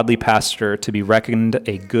of a godly pastor to be reckoned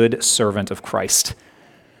a good servant of Christ.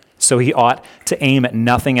 So he ought to aim at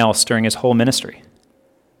nothing else during his whole ministry.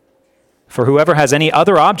 For whoever has any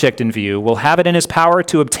other object in view will have it in his power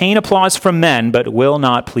to obtain applause from men, but will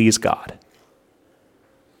not please God.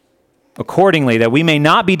 Accordingly, that we may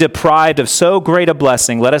not be deprived of so great a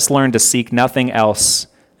blessing, let us learn to seek nothing else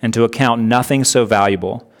and to account nothing so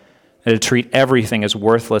valuable, and to treat everything as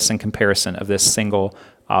worthless in comparison of this single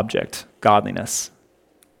object, godliness,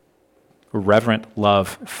 reverent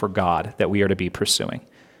love for God that we are to be pursuing.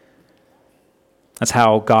 That's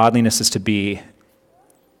how godliness is to be.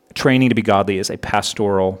 Training to be godly is a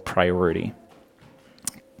pastoral priority.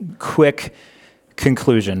 Quick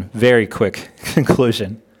conclusion, very quick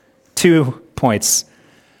conclusion. 2 points.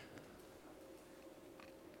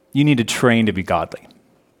 You need to train to be godly.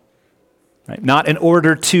 Right? Not in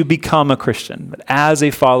order to become a Christian, but as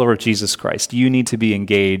a follower of Jesus Christ, you need to be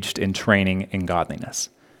engaged in training in godliness.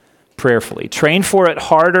 Prayerfully. Train for it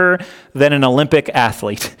harder than an Olympic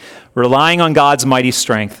athlete, relying on God's mighty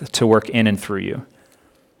strength to work in and through you.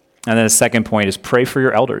 And then the second point is pray for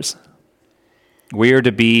your elders. We are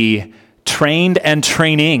to be trained and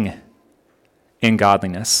training in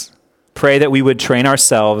godliness. Pray that we would train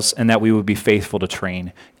ourselves and that we would be faithful to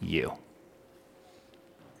train you.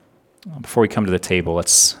 Before we come to the table,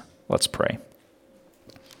 let's pray.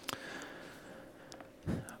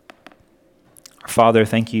 Father,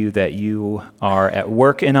 thank you that you are at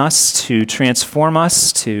work in us to transform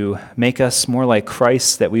us, to make us more like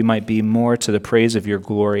Christ, that we might be more to the praise of your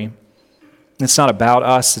glory. It's not about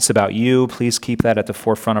us, it's about you. Please keep that at the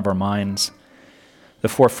forefront of our minds, the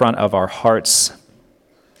forefront of our hearts.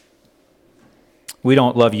 We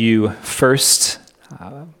don't love you first.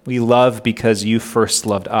 We love because you first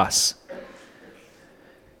loved us.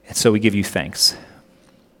 And so we give you thanks.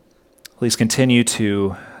 Please continue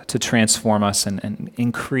to to transform us and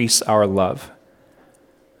increase our love.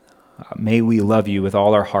 May we love you with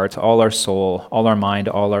all our heart, all our soul, all our mind,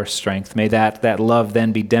 all our strength. May that love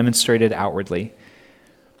then be demonstrated outwardly.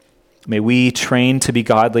 May we train to be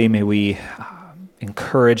godly. May we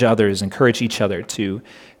encourage others, encourage each other to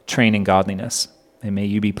train in godliness. And may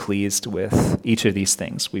you be pleased with each of these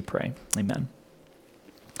things, we pray. Amen.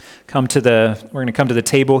 We're going to come to the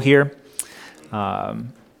table here.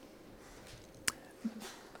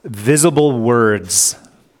 Visible words,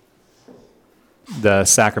 the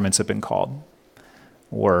sacraments have been called,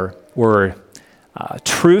 or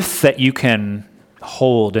truth that you can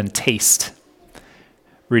hold and taste.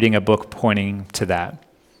 Reading a book pointing to that.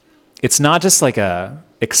 It's not just like a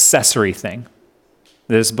accessory thing.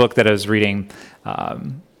 This book that I was reading,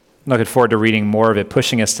 looking forward to reading more of it,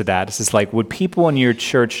 pushing us to that. This is like, would people in your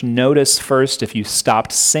church notice first if you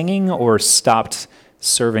stopped singing or stopped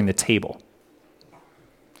serving the table?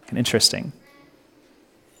 And interesting.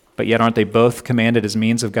 But yet aren't they both commanded as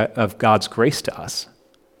means of God's grace to us?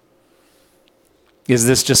 Is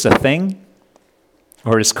this just a thing?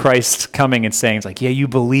 Or is Christ coming and saying, it's like, yeah, you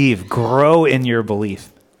believe, grow in your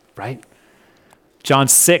belief, right? John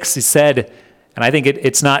 6, he said, and I think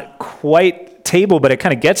it's not quite table, but it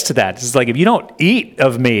kind of gets to that. It's like, if you don't eat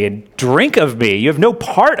of me and drink of me, you have no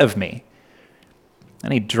part of me.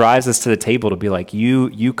 And he drives us to the table to be like,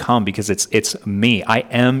 you come because it's me. I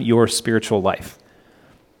am your spiritual life.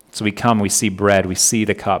 So we come, we see bread, we see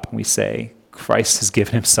the cup, and we say, Christ has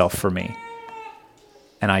given himself for me.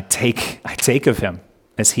 And I take of him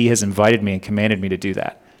as he has invited me and commanded me to do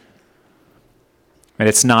that. And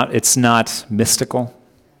it's not mystical.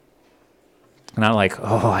 It's not like,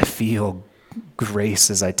 oh, I feel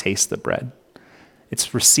grace as I taste the bread.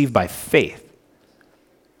 It's received by faith.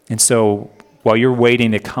 And so while you're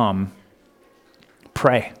waiting to come,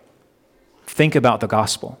 pray. Think about the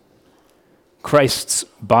gospel. Christ's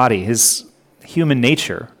body, his human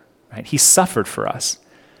nature, right? He suffered for us.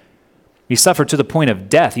 He suffered to the point of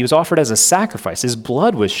death. He was offered as a sacrifice. His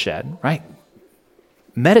blood was shed, right?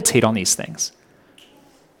 Meditate on these things.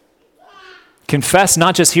 Confess,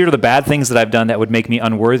 not just here to the bad things that I've done that would make me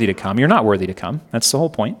unworthy to come. You're not worthy to come. That's the whole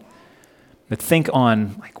point. But think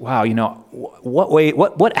on, like, wow,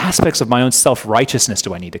 what aspects of my own self-righteousness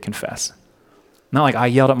do I need to confess? Not like, I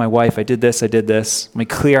yelled at my wife, I did this. Let me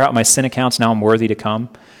clear out my sin accounts, now I'm worthy to come,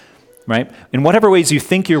 right? In whatever ways you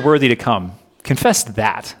think you're worthy to come, confess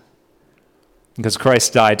that. Because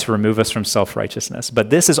Christ died to remove us from self-righteousness. But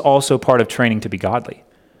this is also part of training to be godly,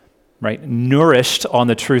 right? Nourished on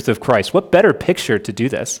the truth of Christ. What better picture to do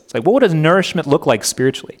this? It's like, what does nourishment look like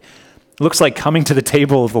spiritually? It looks like coming to the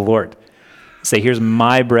table of the Lord. Say, here's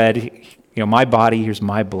my bread, my body, here's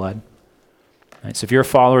my blood. Right, so if you're a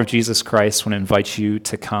follower of Jesus Christ, I want to invite you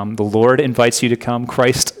to come. The Lord invites you to come.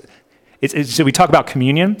 Christ, so we talk about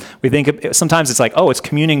communion. We think sometimes it's like, oh, it's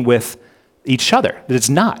communing with each other. But it's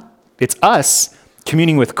not. It's us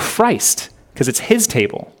communing with Christ because it's his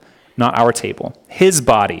table, not our table. His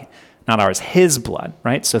body, not ours. His blood,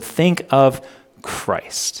 right? So think of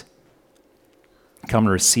Christ. Come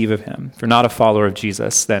and receive of him. If you're not a follower of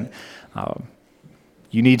Jesus, then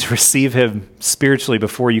you need to receive him spiritually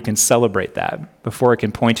before you can celebrate that, before it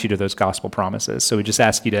can point you to those gospel promises. So we just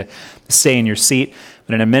ask you to stay in your seat.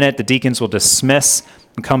 But in a minute, the deacons will dismiss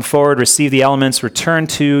and come forward, receive the elements, return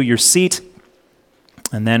to your seat,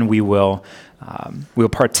 and then we'll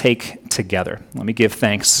partake together. Let me give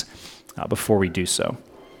thanks before we do so.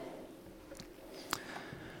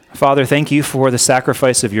 Father, thank you for the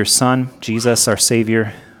sacrifice of your Son, Jesus, our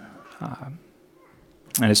Savior,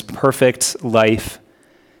 and his perfect life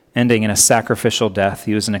ending in a sacrificial death.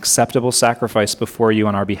 He was an acceptable sacrifice before you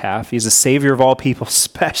on our behalf. He's a Savior of all people,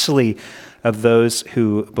 especially of those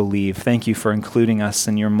who believe. Thank you for including us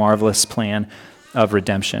in your marvelous plan of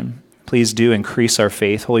redemption. Please do increase our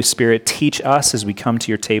faith. Holy Spirit, teach us as we come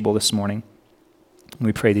to your table this morning.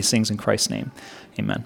 We pray these things in Christ's name. Amen.